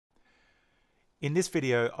In this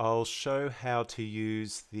video, I'll show how to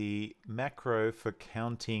use the macro for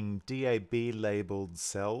counting DAB labeled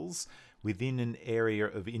cells within an area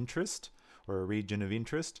of interest or a region of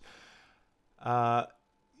interest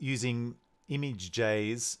using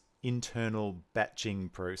imageJ's internal batching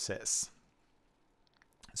process.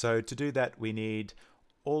 So to do that, we need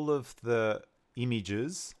all of the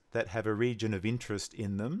images that have a region of interest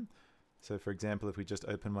in them. So for example, if we just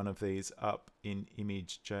open one of these up in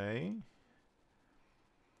imageJ,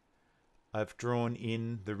 I've drawn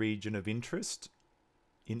in the region of interest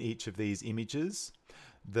in each of these images.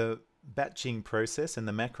 The batching process and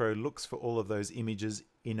the macro looks for all of those images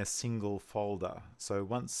in a single folder. So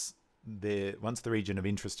once the region of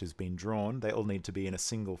interest has been drawn, they all need to be in a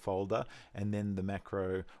single folder, and then the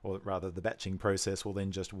macro, or rather the batching process, will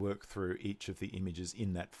then just work through each of the images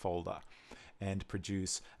in that folder and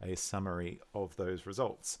produce a summary of those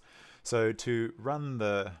results. So to run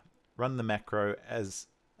the macro as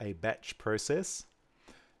a batch process,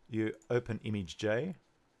 you open imageJ,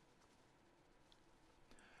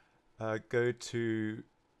 go to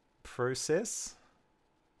Process,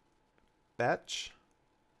 Batch,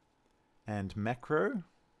 and Macro,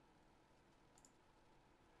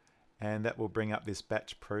 and that will bring up this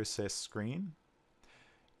batch process screen.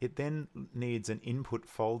 It then needs an input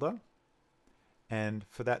folder, and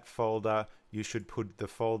for that folder you should put the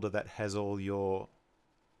folder that has all your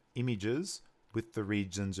images with the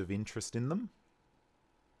regions of interest in them.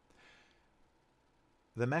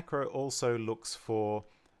 The macro also looks for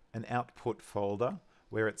an output folder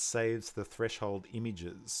where it saves the threshold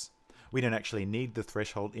images. We don't actually need the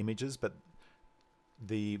threshold images, but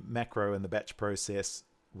the macro and the batch process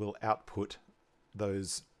will output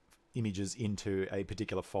those images into a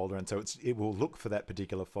particular folder, and so it will look for that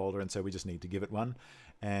particular folder, and so we just need to give it one.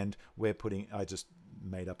 And I just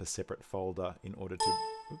made up a separate folder in order to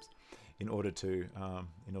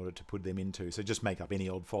put them into. So just make up any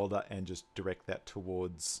old folder and just direct that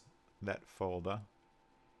towards that folder.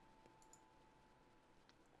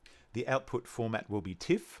 The output format will be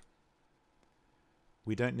TIFF.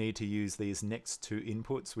 We don't need to use these next two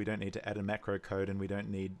inputs. We don't need to add a macro code, and we don't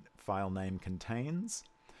need file name contains.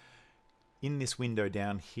 In this window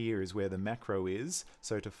down here is where the macro is.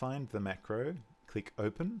 So to find the macro, click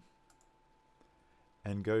Open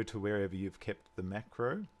and go to wherever you've kept the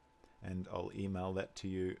macro, and I'll email that to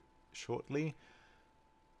you shortly.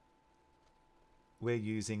 We're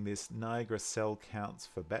using this Niagara cell counts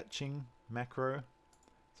for batching macro.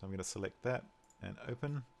 So I'm going to select that and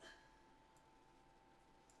open.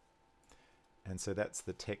 And so that's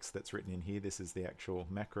the text that's written in here. This is the actual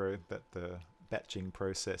macro that the batching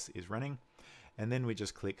process is running. And then we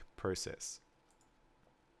just click Process.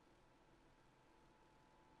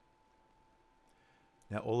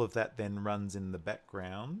 Now all of that then runs in the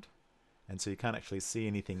background, and so you can't actually see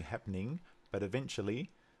anything happening, but eventually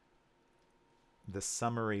the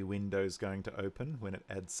summary window is going to open when it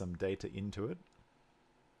adds some data into it.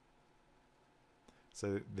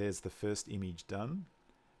 So there's the first image done,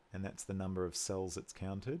 and that's the number of cells it's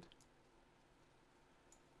counted.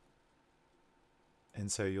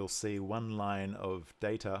 And so you'll see one line of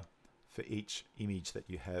data for each image that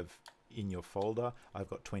you have in your folder. I've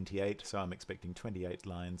got 28, so I'm expecting 28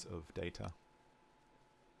 lines of data.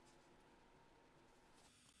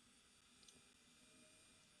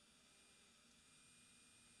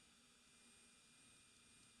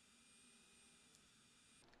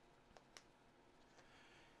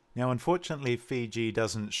 Now unfortunately Fiji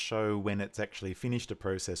doesn't show when it's actually finished a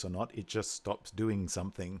process or not. It just stops doing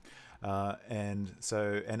something, and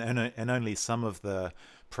only some of the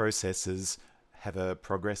processes have a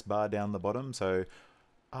progress bar down the bottom. So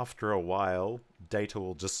after a while data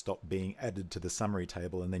will just stop being added to the summary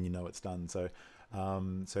table, and then you know it's done. So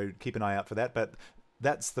so keep an eye out for that. But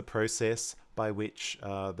that's the process by which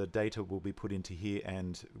the data will be put into here,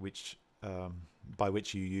 and by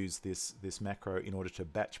which you use this macro in order to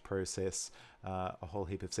batch process a whole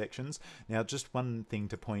heap of sections. Now just one thing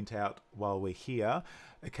to point out while we're here,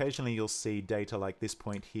 occasionally you'll see data like this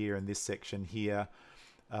point here and this section here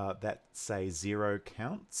that say 0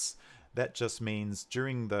 counts. That just means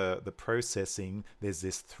during the processing there's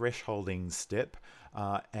this thresholding step,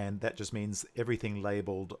 and that just means everything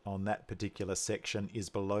labeled on that particular section is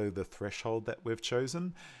below the threshold that we've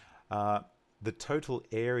chosen. The total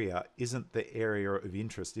area isn't the area of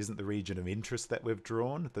interest, isn't the region of interest that we've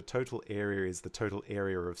drawn. The total area is the total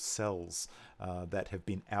area of cells that have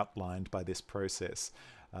been outlined by this process.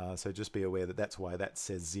 So just be aware that that's why that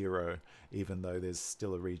says 0, even though there's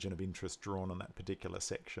still a region of interest drawn on that particular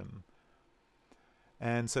section.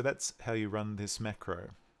 And so that's how you run this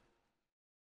macro.